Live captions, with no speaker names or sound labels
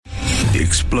the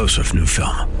explosive new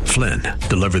film, Flynn,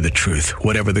 Deliver the Truth,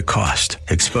 Whatever the Cost,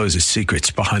 exposes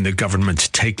secrets behind the government's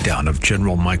takedown of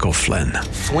General Michael Flynn.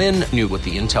 Flynn knew what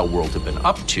the intel world had been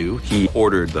up to. He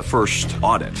ordered the first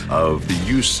audit of the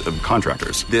use of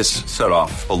contractors. This set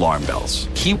off alarm bells.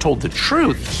 He told the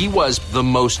truth. He was the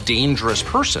most dangerous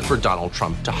person for Donald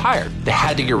Trump to hire. They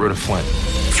had to get rid of Flynn.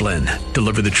 Flynn,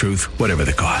 Deliver the Truth, Whatever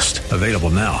the Cost. Available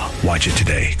now. Watch it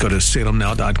today. Go to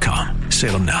salemnow.com.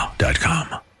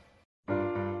 salemnow.com.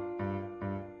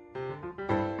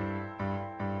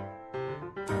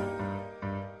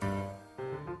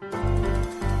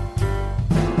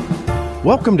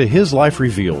 Welcome to His Life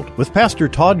Revealed with Pastor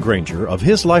Todd Granger of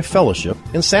His Life Fellowship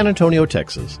in San Antonio,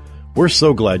 Texas. We're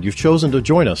so glad you've chosen to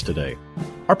join us today.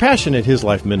 Our passion at His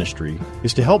Life Ministry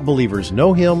is to help believers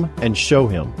know Him and show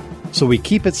Him. So we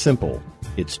keep it simple.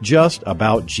 It's just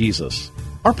about Jesus.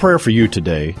 Our prayer for you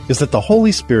today is that the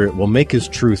Holy Spirit will make His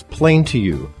truth plain to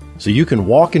you so you can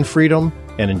walk in freedom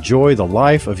and enjoy the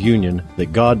life of union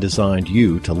that God designed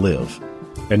you to live.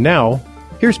 And now,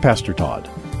 here's Pastor Todd.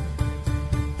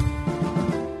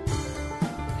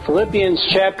 Philippians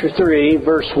chapter 3,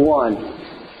 verse 1.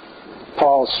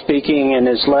 Paul speaking in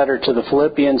his letter to the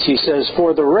Philippians, he says,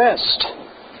 "For the rest,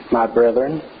 my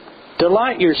brethren,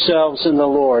 delight yourselves in the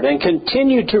Lord and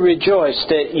continue to rejoice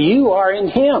that you are in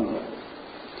Him."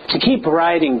 To keep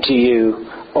writing to you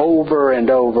over and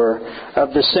over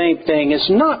of the same thing is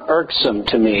not irksome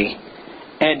to me,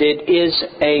 and it is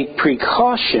a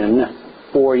precaution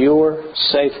for your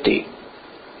safety.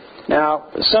 Now,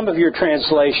 some of your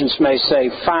translations may say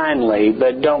finally,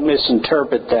 but don't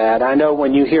misinterpret that. I know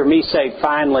when you hear me say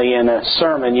finally in a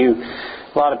sermon,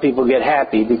 a lot of people get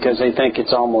happy because they think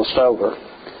it's almost over.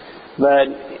 But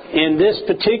in this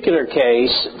particular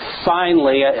case,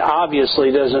 finally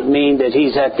obviously doesn't mean that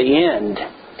he's at the end.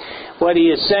 What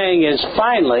he is saying is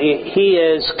finally he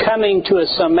is coming to a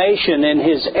summation in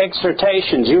his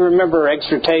exhortations. You remember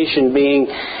exhortation being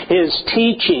his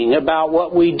teaching about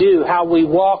what we do, how we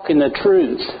walk in the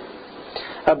truth,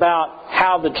 about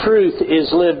how the truth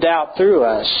is lived out through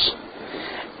us.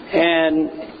 And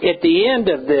at the end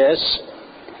of this,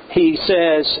 he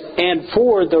says, "And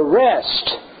for the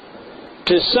rest,"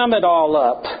 to sum it all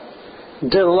up,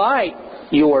 delight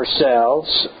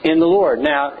yourselves in the Lord.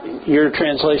 Now, your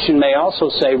translation may also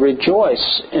say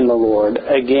rejoice in the Lord.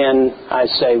 Again, I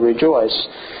say rejoice.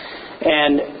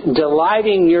 And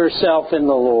delighting yourself in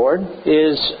the Lord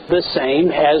is the same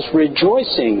as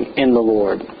rejoicing in the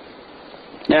Lord.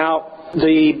 Now,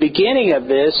 the beginning of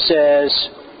this says,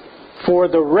 "For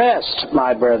the rest,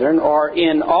 my brethren, or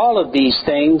in all of these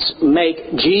things,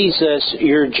 make Jesus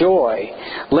your joy.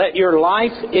 Let your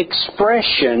life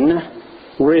expression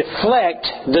reflect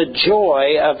the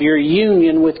joy of your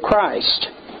union with Christ."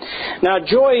 Now,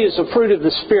 joy is a fruit of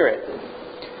the Spirit.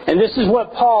 And this is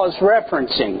what Paul is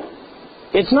referencing.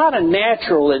 It's not a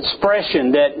natural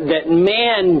expression that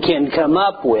man can come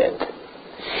up with.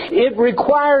 It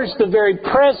requires the very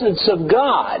presence of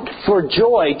God for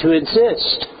joy to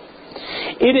exist.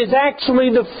 It is actually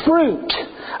the fruit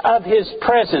of His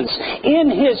presence. In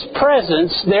His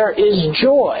presence there is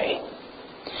joy.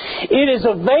 It is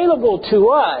available to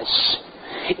us.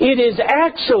 It is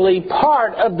actually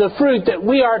part of the fruit that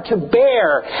we are to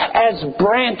bear as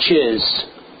branches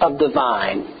of the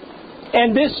vine.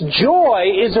 And this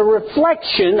joy is a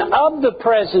reflection of the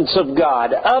presence of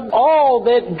God, of all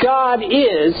that God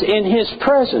is in His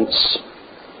presence.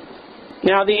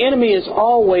 Now, the enemy is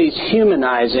always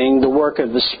humanizing the work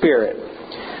of the Spirit.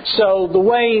 So the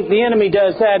way the enemy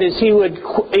does that is he would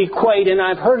equate, and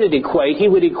I've heard it equate, he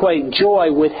would equate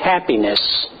joy with happiness.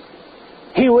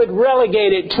 He would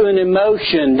relegate it to an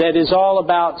emotion that is all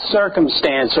about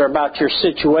circumstance or about your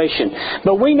situation.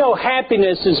 But we know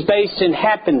happiness is based in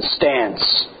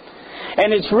happenstance.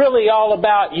 And it's really all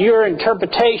about your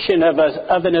interpretation of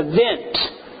an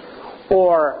event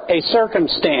or a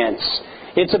circumstance.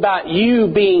 It's about you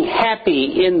being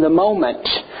happy in the moment.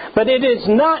 But it is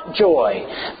not joy,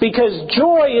 because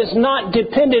joy is not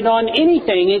dependent on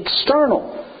anything external.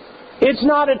 It's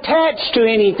not attached to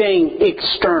anything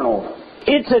external.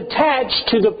 It's attached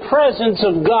to the presence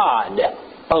of God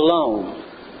alone.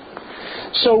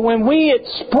 So when we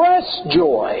express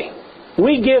joy,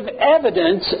 we give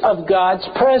evidence of God's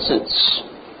presence.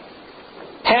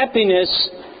 Happiness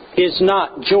is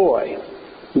not joy.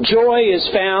 Joy is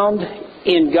found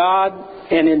in God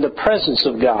and in the presence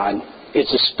of God.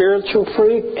 It's a spiritual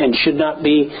fruit and should not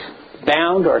be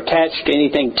bound or attached to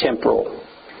anything temporal.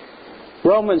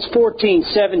 Romans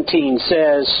 14:17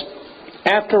 says,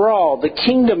 "After all, the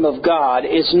kingdom of God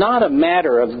is not a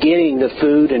matter of getting the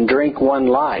food and drink one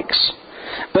likes,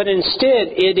 but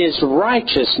instead it is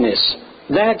righteousness,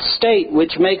 that state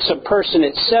which makes a person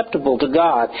acceptable to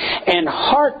God, and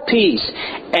heart peace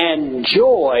and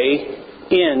joy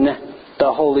in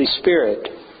the Holy Spirit.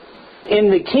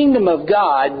 In the kingdom of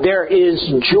God, there is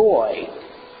joy.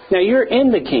 Now, you're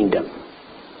in the kingdom.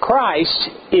 Christ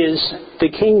is the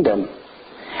kingdom.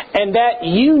 And that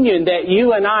union that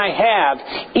you and I have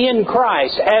in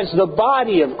Christ as the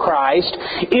body of Christ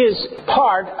is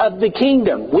part of the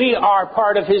kingdom. We are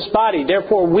part of His body.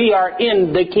 Therefore, we are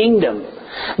in the kingdom.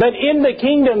 But in the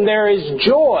kingdom there is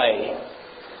joy,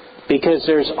 because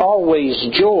there's always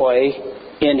joy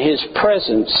in His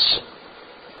presence.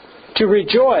 To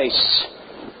rejoice,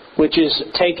 which is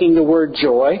taking the word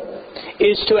joy,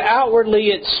 is to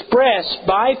outwardly express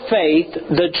by faith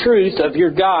the truth of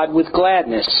your God with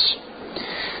gladness.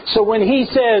 So when He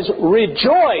says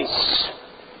rejoice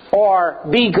or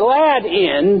be glad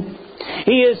in,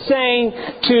 He is saying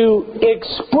to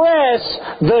express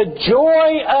the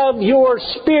joy of your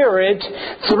spirit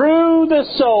through the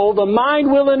soul, the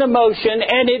mind, will, and emotion,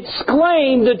 and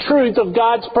exclaim the truth of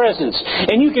God's presence.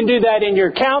 And you can do that in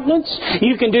your countenance,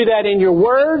 you can do that in your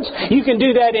words, you can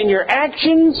do that in your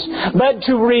actions, but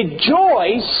to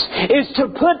rejoice is to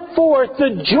put forth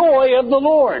the joy of the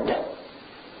Lord.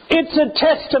 It's a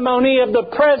testimony of the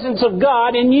presence of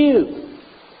God in you.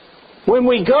 When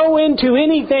we go into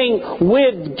anything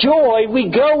with joy, we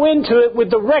go into it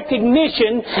with the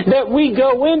recognition that we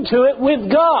go into it with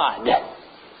God.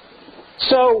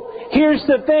 So, here's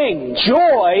the thing.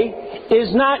 Joy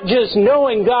is not just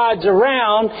knowing God's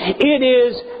around. It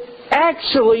is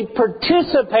actually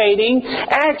participating,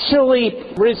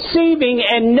 actually receiving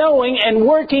and knowing and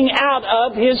working out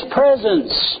of His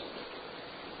presence.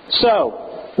 So,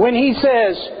 when He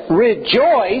says,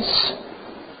 rejoice,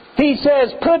 He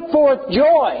says, put forth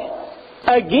joy.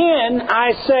 Again,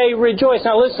 I say rejoice.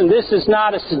 Now listen, this is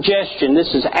not a suggestion.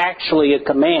 This is actually a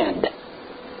command.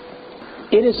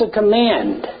 It is a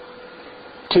command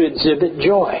to exhibit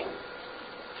joy.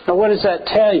 Now what does that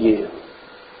tell you?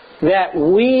 That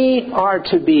we are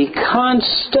to be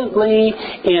constantly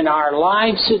in our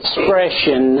life's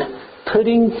expression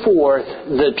putting forth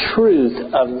the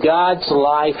truth of God's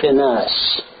life in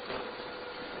us.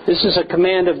 This is a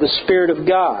command of the Spirit of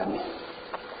God.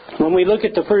 When we look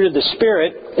at the fruit of the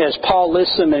Spirit, as Paul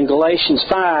lists them in Galatians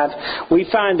 5, we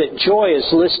find that joy is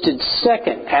listed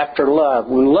second after love,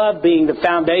 love being the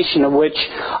foundation of which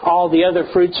all the other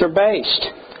fruits are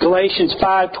based. Galatians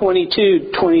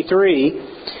 5:22-23,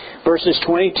 verses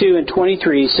 22 and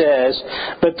 23 says,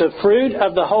 "But the fruit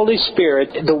of the Holy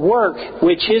Spirit, the work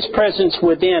which His presence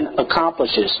within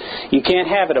accomplishes," you can't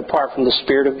have it apart from the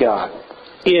Spirit of God,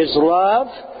 "is love,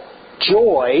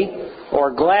 joy, or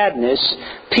gladness,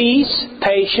 peace,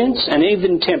 patience, and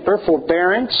even temper,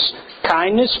 forbearance,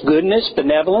 kindness, goodness,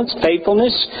 benevolence,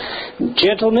 faithfulness,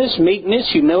 gentleness, meekness,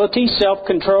 humility,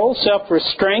 self-control,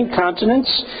 self-restraint,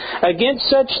 continence. Against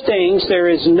such things there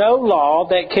is no law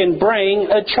that can bring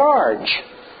a charge."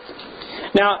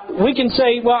 Now, we can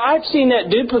say, well, I've seen that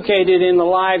duplicated in the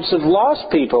lives of lost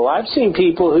people. I've seen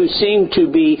people who seem to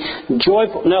be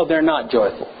joyful. No, they're not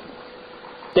joyful.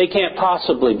 They can't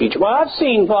possibly be. Well, I've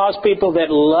seen lost people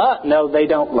that love. No, they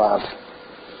don't love.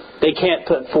 They can't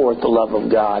put forth the love of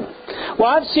God. Well,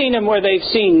 I've seen them where they've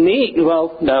seen me.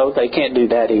 Well, no, they can't do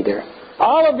that either.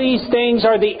 All of these things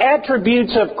are the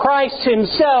attributes of Christ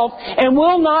Himself and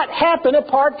will not happen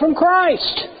apart from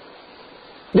Christ.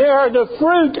 They are the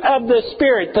fruit of the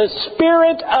Spirit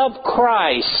of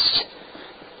Christ.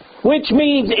 Which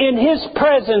means in His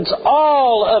presence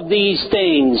all of these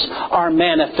things are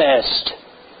manifest.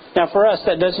 Now for us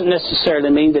that doesn't necessarily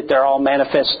mean that they're all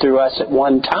manifest through us at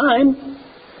one time,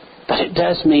 but it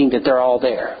does mean that they're all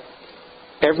there.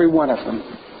 Every one of them.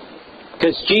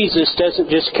 Because Jesus doesn't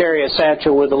just carry a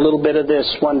satchel with a little bit of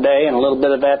this one day and a little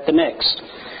bit of that the next.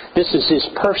 This is His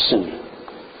person.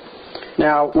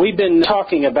 Now, we've been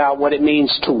talking about what it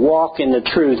means to walk in the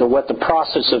truth, or what the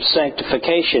process of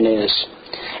sanctification is.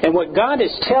 And what God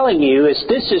is telling you is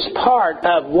this is part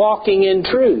of walking in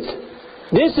truth.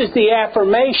 This is the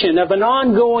affirmation of an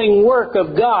ongoing work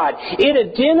of God. It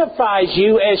identifies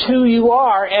you as who you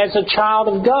are as a child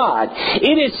of God.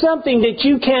 It is something that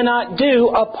you cannot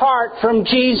do apart from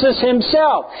Jesus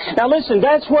Himself. Now listen,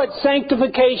 that's what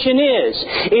sanctification is.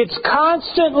 It's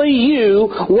constantly you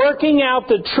working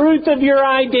out the truth of your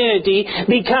identity,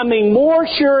 becoming more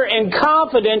sure and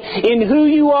confident in who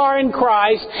you are in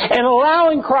Christ, and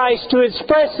allowing Christ to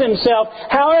express Himself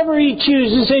however He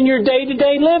chooses in your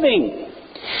day-to-day living.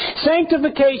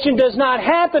 Sanctification does not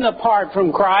happen apart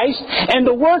from Christ, and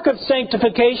the work of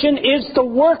sanctification is the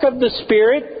work of the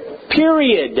Spirit,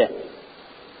 period.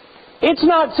 It's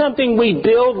not something we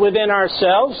build within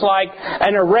ourselves like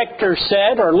an erector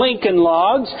set or Lincoln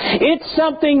Logs. It's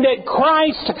something that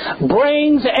Christ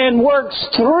brings and works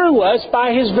through us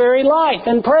by His very life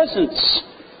and presence.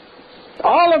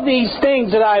 All of these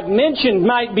things that I've mentioned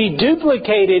might be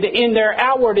duplicated in their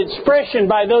outward expression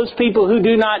by those people who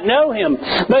do not know Him.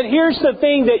 But here's the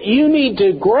thing that you need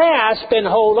to grasp and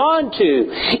hold on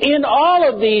to. In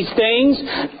all of these things,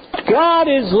 God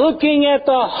is looking at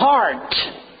the heart.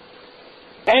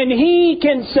 And He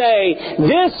can say,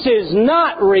 this is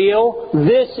not real,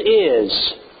 this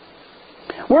is.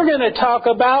 We're going to talk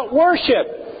about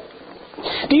worship.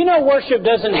 Do you know worship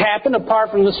doesn't happen apart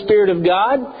from the Spirit of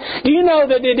God? Do you know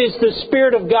that it is the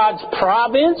Spirit of God's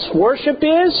province, worship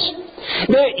is?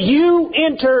 That you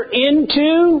enter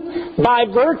into by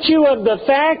virtue of the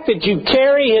fact that you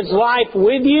carry His life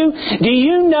with you? Do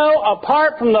you know,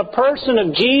 apart from the person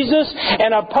of Jesus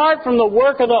and apart from the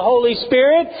work of the Holy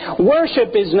Spirit,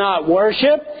 worship is not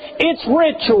worship, it's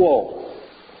ritual.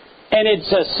 And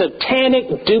it's a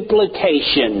satanic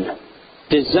duplication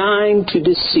designed to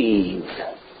deceive.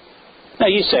 Now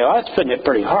you say, well, that's putting it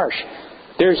pretty harsh.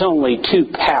 There's only two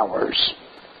powers.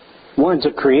 One's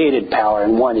a created power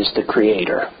and one is the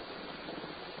Creator.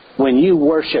 When you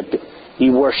worship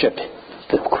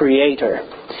the Creator.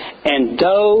 And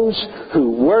those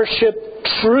who worship,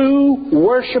 true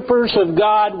worshipers of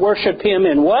God, worship Him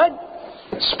in what?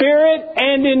 Spirit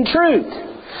and in truth.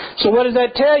 So what does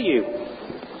that tell you?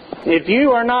 If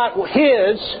you are not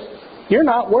His, you're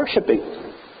not worshiping.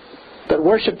 But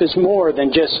worship is more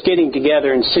than just getting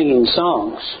together and singing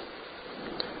songs.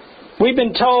 We've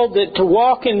been told that to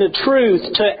walk in the truth,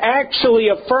 to actually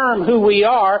affirm who we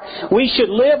are, we should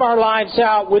live our lives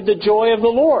out with the joy of the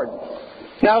Lord.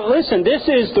 Now listen, this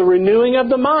is the renewing of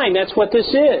the mind. That's what this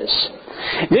is.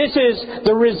 This is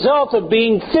the result of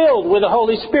being filled with the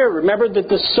Holy Spirit. Remember that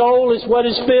the soul is what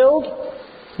is filled?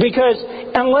 Because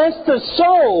unless the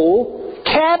soul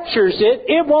captures it,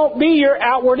 it won't be your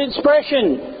outward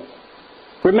expression.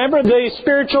 Remember the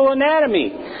spiritual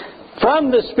anatomy.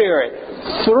 From the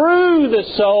Spirit, through the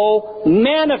soul,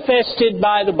 manifested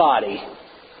by the body.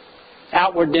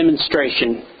 Outward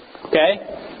demonstration. Okay?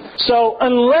 So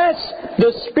unless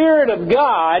the Spirit of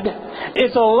God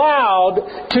is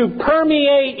allowed to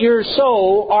permeate your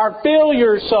soul, or fill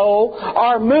your soul,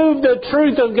 or move the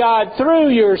truth of God through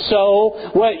your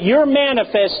soul, what you're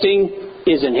manifesting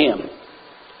isn't Him.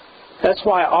 That's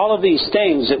why all of these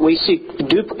things that we seek to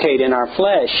duplicate in our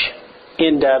flesh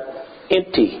end up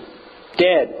empty,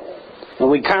 dead. And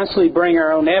we constantly bring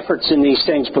our own efforts in these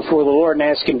things before the Lord and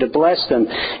ask Him to bless them.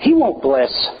 He won't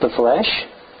bless the flesh.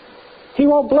 He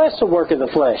won't bless the work of the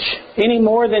flesh any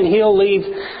more than He'll leave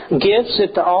gifts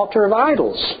at the altar of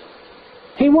idols.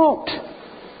 He won't.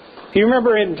 You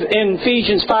remember in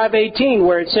Ephesians 5:18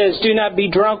 where it says, do not be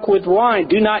drunk with wine.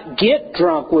 Do not get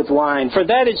drunk with wine, for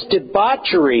that is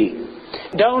debauchery.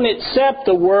 Don't accept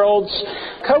the world's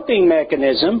coping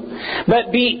mechanism,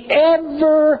 but be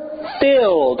ever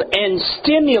filled and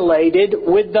stimulated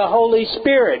with the Holy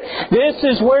Spirit. This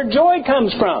is where joy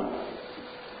comes from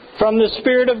the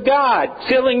Spirit of God,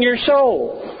 filling your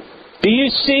soul. Do you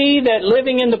see that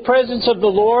living in the presence of the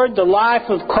Lord, the life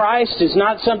of Christ, is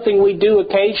not something we do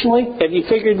occasionally? Have you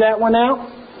figured that one out?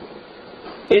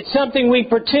 It's something we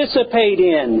participate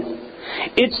in.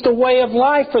 It's the way of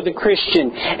life for the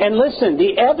Christian. And listen,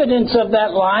 the evidence of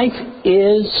that life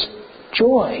is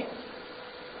joy.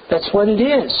 That's what it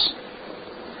is.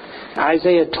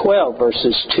 Isaiah 12,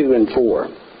 verses 2 and 4.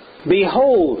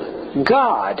 Behold,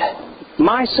 God,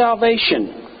 my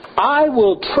salvation. I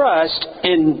will trust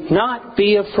and not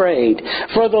be afraid.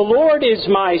 For the Lord is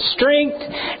my strength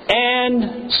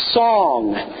and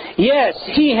song. Yes,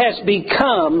 He has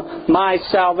become my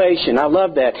salvation. I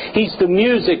love that. He's the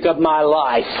music of my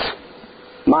life,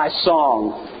 my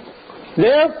song.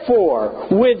 Therefore,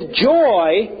 with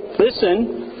joy,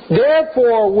 listen,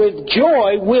 therefore with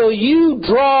joy will you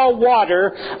draw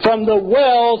water from the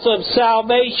wells of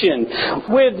salvation.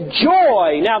 With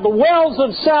joy. Now the wells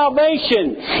of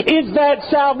salvation is that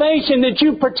salvation that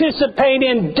you participate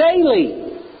in daily.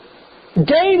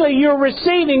 Daily you're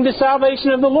receiving the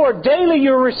salvation of the Lord. Daily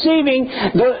you're receiving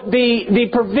the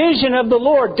provision of the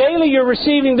Lord. Daily you're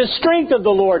receiving the strength of the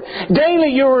Lord.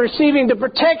 Daily you're receiving the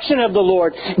protection of the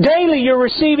Lord. Daily you're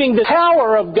receiving the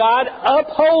power of God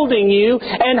upholding you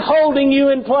and holding you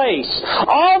in place.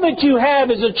 All that you have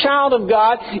as a child of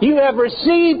God, you have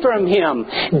received from Him.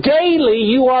 Daily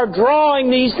you are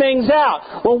drawing these things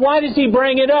out. Well, why does He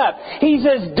bring it up? He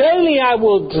says, daily I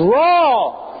will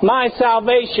draw my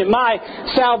salvation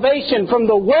from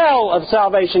the well of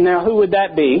salvation. Now, who would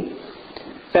that be?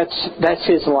 That's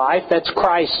His life. That's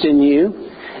Christ in you.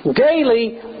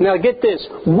 Daily, now get this,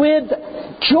 with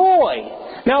joy.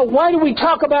 Now, why do we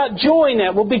talk about joy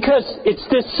now? Well, because it's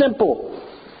this simple.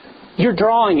 You're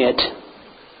drawing it.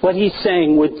 What he's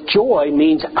saying with joy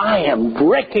means I am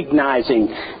recognizing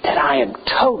that I am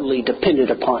totally dependent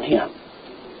upon Him.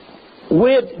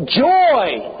 With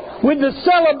joy, with the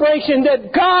celebration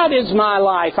that God is my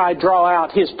life, I draw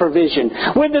out His provision.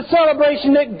 With the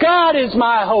celebration that God is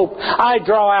my hope, I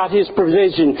draw out His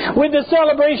provision. With the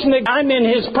celebration that I'm in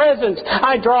His presence,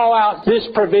 I draw out this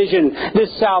provision,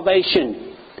 this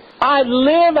salvation. I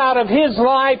live out of His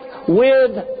life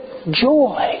with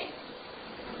joy.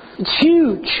 It's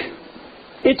huge.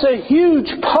 It's a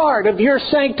huge part of your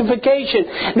sanctification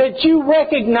that you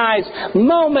recognize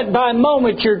moment by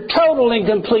moment your total and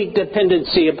complete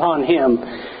dependency upon Him.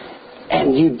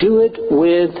 And you do it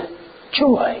with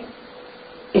joy.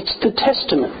 It's the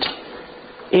testament.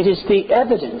 It is the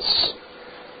evidence.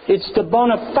 It's the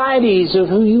bona fides of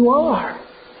who you are.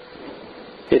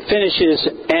 It finishes,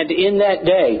 and in that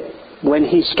day, when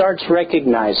he starts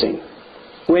recognizing,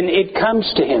 when it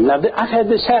comes to him. Now, I've had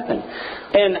this happen.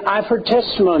 And I've heard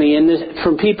testimony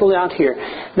from people out here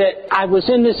that I was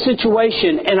in this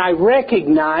situation and I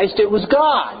recognized it was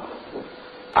God.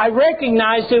 I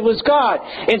recognized it was God.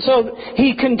 And so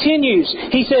he continues.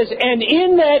 He says, and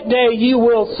in that day you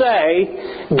will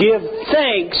say, give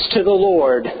thanks to the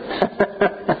Lord.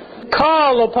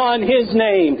 Call upon His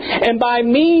name, and by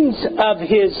means of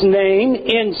His name,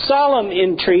 in solemn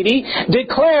entreaty,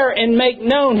 declare and make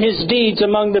known His deeds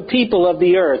among the people of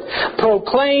the earth.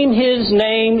 Proclaim His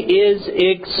name is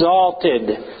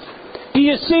exalted. Do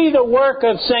you see the work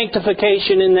of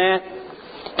sanctification in that?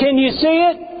 Can you see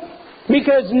it?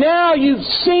 Because now you've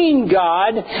seen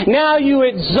God, now you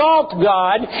exalt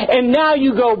God, and now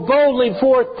you go boldly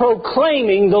forth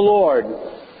proclaiming the Lord.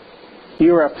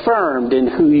 You're affirmed in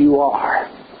who you are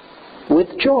with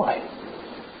joy.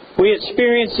 We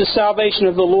experience the salvation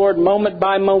of the Lord moment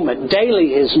by moment.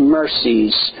 Daily His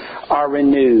mercies are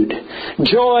renewed.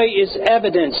 Joy is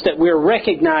evidence that we're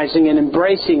recognizing and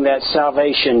embracing that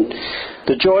salvation.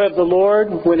 The joy of the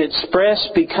Lord, when expressed,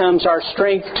 becomes our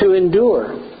strength to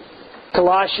endure.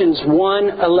 Colossians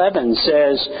 1:11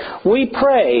 says, we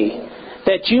pray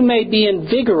that you may be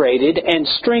invigorated and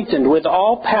strengthened with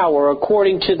all power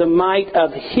according to the might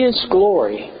of His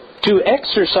glory, to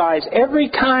exercise every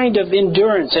kind of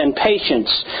endurance and patience,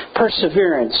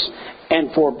 perseverance,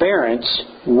 and forbearance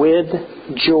with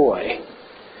joy.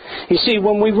 You see,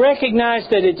 when we recognize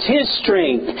that it's His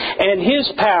strength and His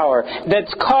power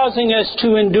that's causing us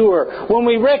to endure, when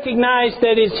we recognize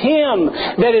that it's Him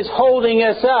that is holding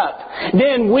us up,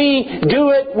 then we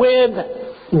do it with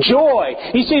joy.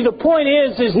 You see, the point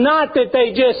is not that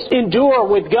they just endure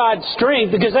with God's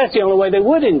strength, because that's the only way they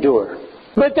would endure,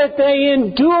 but that they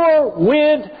endure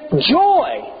with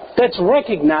joy. That's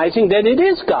recognizing that it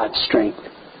is God's strength.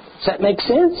 Does that make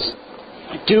sense?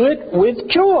 Do it with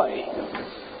joy.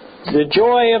 The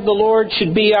joy of the Lord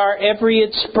should be our every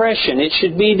expression. It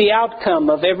should be the outcome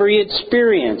of every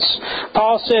experience.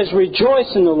 Paul says,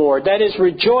 rejoice in the Lord. That is,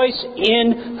 rejoice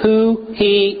in who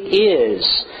He is.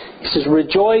 He says,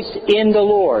 rejoice in the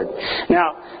Lord.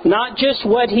 Now, not just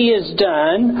what He has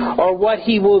done or what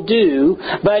He will do,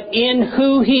 but in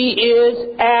who He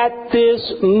is at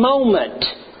this moment.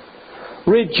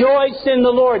 Rejoice in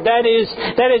the Lord. That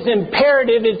is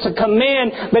imperative. It's a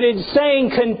command, but it's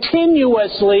saying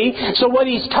continuously. So what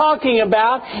he's talking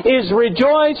about is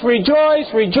rejoice, rejoice,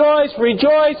 rejoice,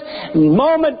 rejoice.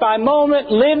 Moment by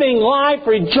moment, living life,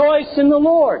 rejoice in the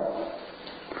Lord.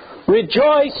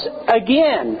 Rejoice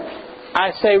again.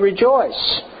 I say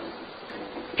rejoice.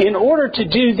 In order to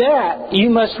do that,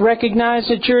 you must recognize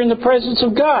that you're in the presence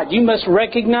of God. You must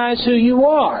recognize who you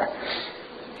are.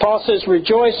 Paul says,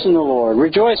 rejoice in the Lord.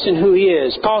 Rejoice in who He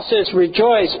is. Paul says,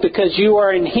 rejoice because you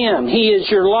are in Him. He is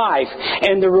your life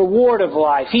and the reward of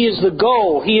life. He is the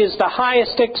goal. He is the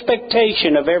highest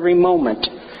expectation of every moment.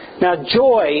 Now,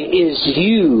 joy is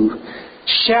you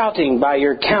shouting by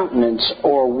your countenance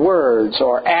or words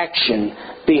or action,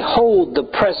 behold the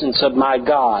presence of my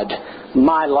God,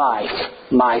 my life,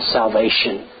 my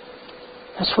salvation.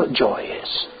 That's what joy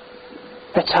is.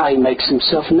 That's how He makes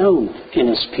Himself known in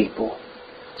His people.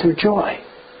 Through joy.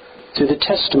 Through the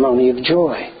testimony of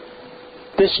joy.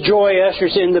 This joy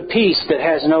ushers in the peace that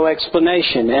has no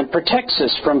explanation and protects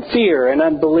us from fear and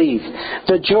unbelief.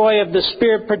 The joy of the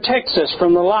Spirit protects us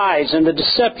from the lies and the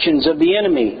deceptions of the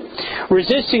enemy.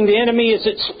 Resisting the enemy is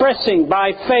expressing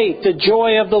by faith the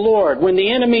joy of the Lord. When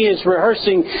the enemy is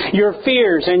rehearsing your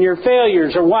fears and your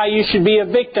failures or why you should be a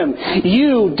victim,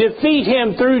 you defeat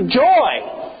him through joy.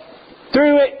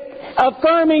 Through it.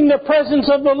 affirming the presence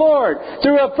of the Lord,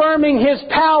 through affirming His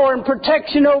power and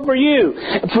protection over you,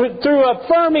 through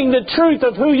affirming the truth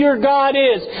of who your God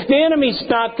is. The enemy's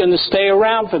not going to stay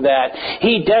around for that.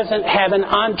 He doesn't have an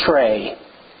entree,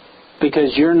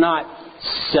 because you're not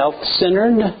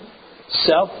self-centered,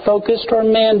 self-focused, or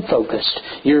man-focused.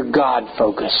 You're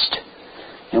God-focused.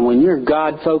 And when you're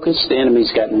God-focused, the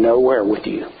enemy's got nowhere with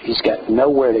you. He's got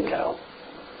nowhere to go.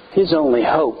 His only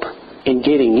hope in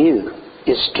getting you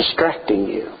is distracting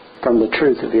you from the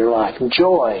truth of your life.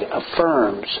 Joy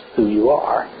affirms who you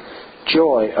are.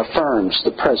 Joy affirms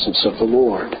the presence of the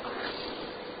Lord.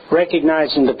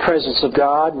 Recognizing the presence of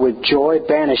God with joy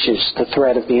banishes the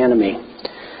threat of the enemy.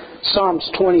 Psalms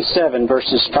 27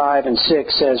 verses 5 and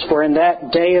 6 says, "For in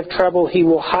that day of trouble He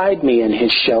will hide me in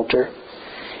His shelter.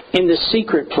 In the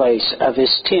secret place of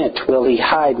His tent will He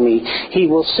hide me. He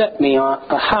will set me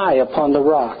high upon the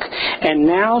rock. And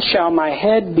now shall my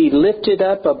head be lifted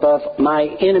up above my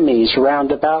enemies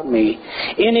round about me.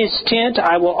 In His tent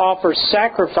I will offer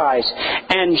sacrifice,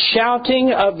 and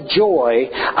shouting of joy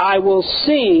I will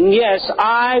sing. Yes,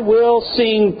 I will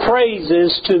sing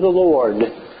praises to the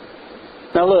Lord."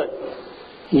 Now look,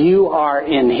 you are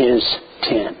in His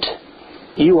tent.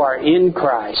 You are in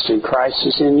Christ, and Christ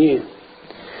is in you.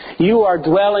 You are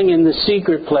dwelling in the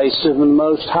secret place of the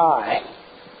Most High.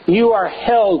 You are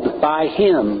held by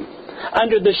Him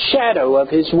under the shadow of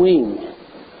His wing.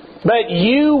 But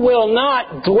you will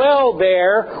not dwell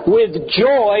there with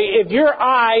joy if your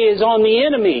eye is on the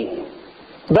enemy.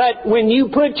 But when you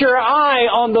put your eye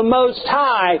on the Most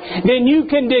High, then you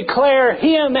can declare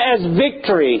Him as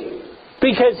victory,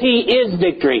 because He is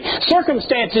victory.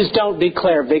 Circumstances don't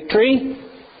declare victory.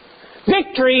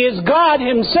 Victory is God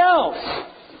Himself.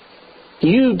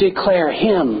 You declare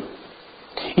Him.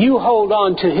 You hold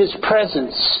on to His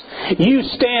presence. You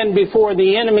stand before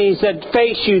the enemies that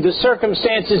face you, the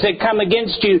circumstances that come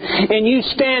against you, and you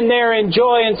stand there in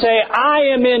joy and say, I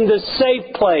am in the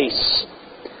safe place.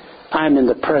 I am in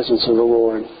the presence of the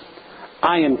Lord.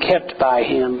 I am kept by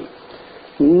Him.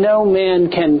 No man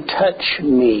can touch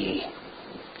me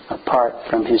apart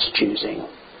from His choosing.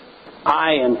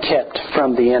 I am kept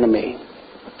from the enemy.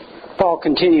 Paul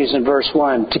continues in verse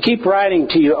 1, "To keep writing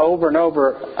to you over and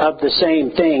over of the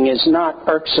same thing is not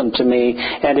irksome to me,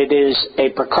 and it is a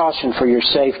precaution for your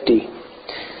safety."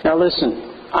 Now listen,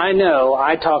 I know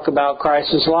I talk about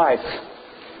Christ's life.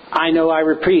 I know I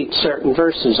repeat certain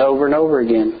verses over and over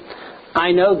again.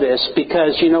 I know this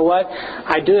because, you know what?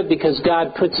 I do it because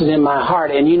God puts it in my heart.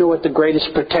 And you know what the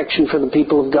greatest protection for the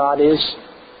people of God is?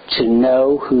 To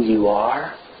know who you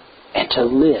are and to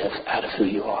live out of who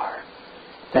you are.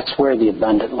 That's where the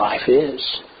abundant life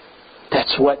is.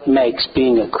 That's what makes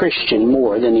being a Christian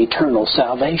more than eternal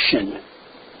salvation.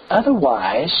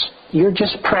 Otherwise, you're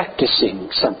just practicing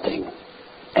something.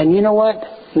 And you know what?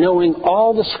 Knowing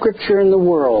all the Scripture in the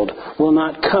world will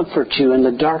not comfort you in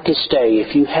the darkest day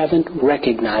if you haven't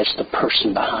recognized the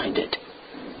person behind it.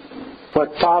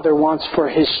 What Father wants for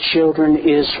His children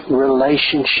is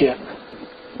relationship.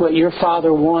 What your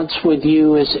Father wants with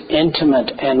you is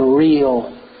intimate and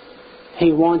real.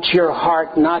 He wants your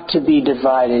heart not to be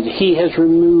divided. He has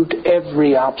removed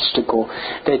every obstacle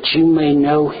that you may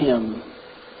know Him.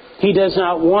 He does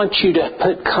not want you to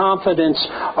put confidence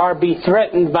or be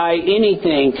threatened by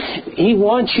anything. He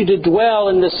wants you to dwell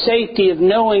in the safety of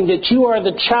knowing that you are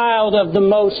the child of the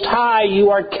Most High. You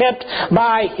are kept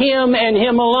by Him and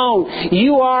Him alone.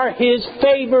 You are His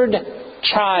favored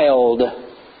child.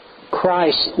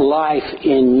 Christ's life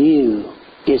in you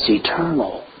is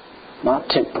eternal, not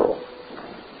temporal.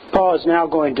 Paul is now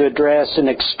going to address an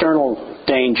external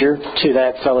danger to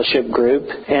that fellowship group,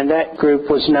 and that group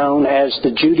was known as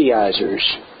the Judaizers.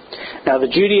 Now, the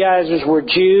Judaizers were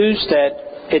Jews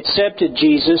that accepted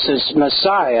Jesus as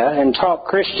Messiah and taught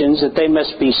Christians that they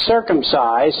must be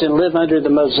circumcised and live under the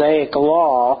Mosaic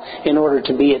law in order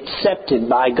to be accepted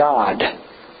by God.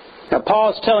 Now,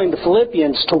 Paul is telling the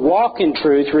Philippians to walk in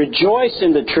truth, rejoice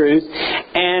in the truth,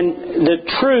 and the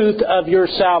truth of your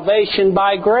salvation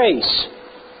by grace.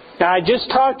 Now, I just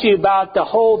talked to you about the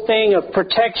whole thing of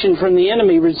protection from the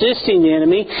enemy, resisting the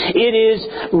enemy. It is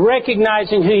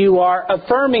recognizing who you are,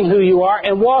 affirming who you are,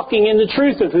 and walking in the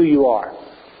truth of who you are.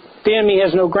 The enemy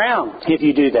has no ground if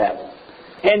you do that.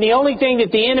 And the only thing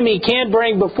that the enemy can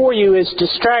bring before you is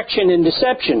distraction and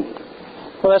deception.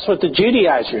 Well, that's what the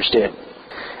Judaizers did.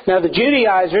 Now, the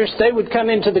Judaizers, they would come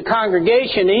into the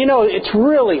congregation, and you know, it's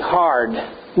really hard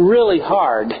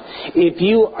if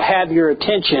you have your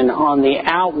attention on the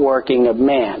outworking of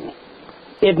man.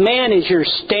 If man is your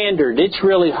standard, it's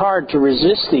really hard to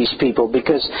resist these people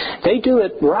because they do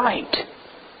it right.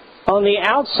 On the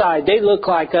outside, they look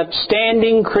like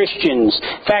upstanding Christians.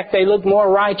 In fact, they look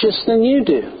more righteous than you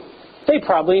do. They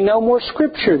probably know more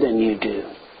Scripture than you do.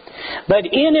 But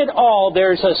in it all,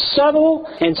 there's a subtle,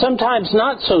 and sometimes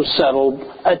not so subtle,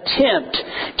 attempt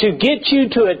to get you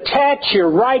to attach your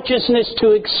righteousness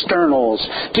to externals,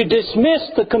 to dismiss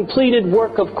the completed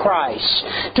work of Christ,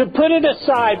 to put it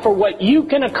aside for what you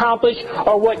can accomplish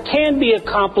or what can be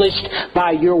accomplished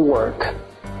by your work.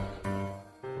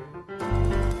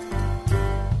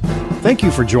 Thank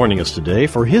you for joining us today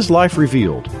for His Life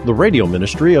Revealed, the radio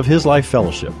ministry of His Life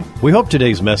Fellowship. We hope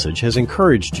today's message has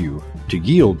encouraged you to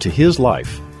yield to His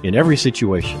life in every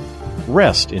situation,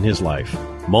 rest in His life,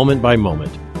 moment by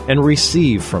moment, and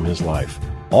receive from His life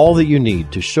all that you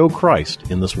need to show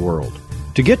Christ in this world.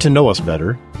 To get to know us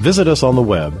better, visit us on the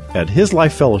web at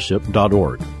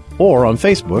hislifefellowship.org or on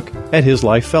Facebook at His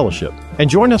Life Fellowship.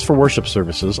 And join us for worship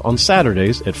services on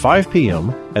Saturdays at 5 p.m.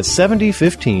 at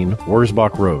 7015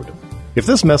 Wurzbach Road. If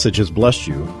this message has blessed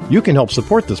you, you can help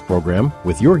support this program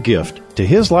with your gift to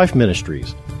His Life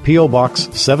Ministries, P.O. Box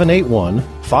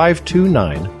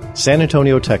 781-529, San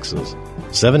Antonio, Texas,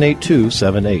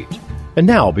 78278. And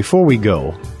now, before we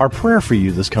go, our prayer for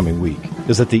you this coming week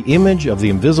is that the image of the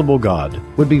invisible God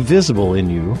would be visible in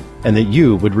you and that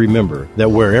you would remember that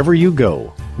wherever you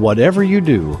go, whatever you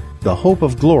do, the hope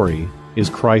of glory is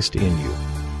Christ in you.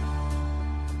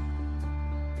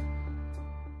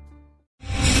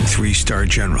 3-star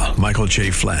General Michael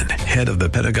J. Flynn, head of the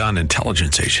Pentagon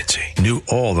Intelligence Agency, knew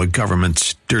all the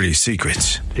government's dirty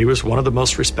secrets. He was one of the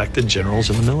most respected generals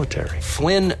in the military.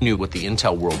 Flynn knew what the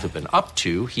intel world had been up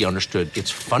to. He understood its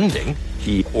funding.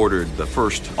 He ordered the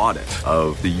first audit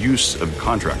of the use of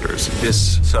contractors.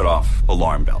 This set off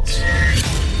alarm bells.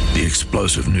 The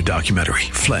explosive new documentary,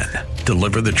 Flynn,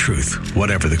 Deliver the Truth,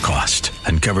 Whatever the Cost,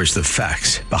 uncovers the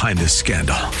facts behind this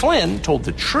scandal. Flynn told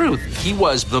the truth. He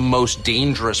was the most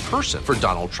dangerous person for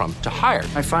Donald Trump to hire.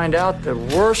 I find out the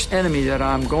worst enemy that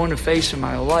I'm going to face in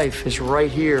my life is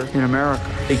right here in America.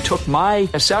 They took my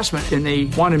assessment and they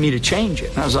wanted me to change it.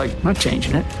 And I was like, I'm not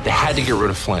changing it. They had to get rid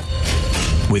of Flynn.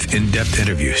 With in-depth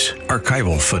interviews,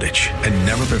 archival footage, and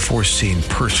never-before-seen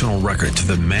personal records of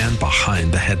the man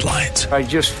behind the headlines. I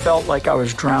just felt like I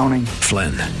was drowning.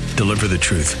 Flynn, Deliver the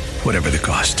Truth, Whatever the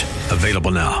Cost.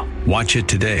 Available now. Watch it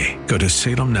today. Go to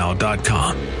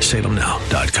salemnow.com.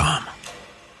 salemnow.com.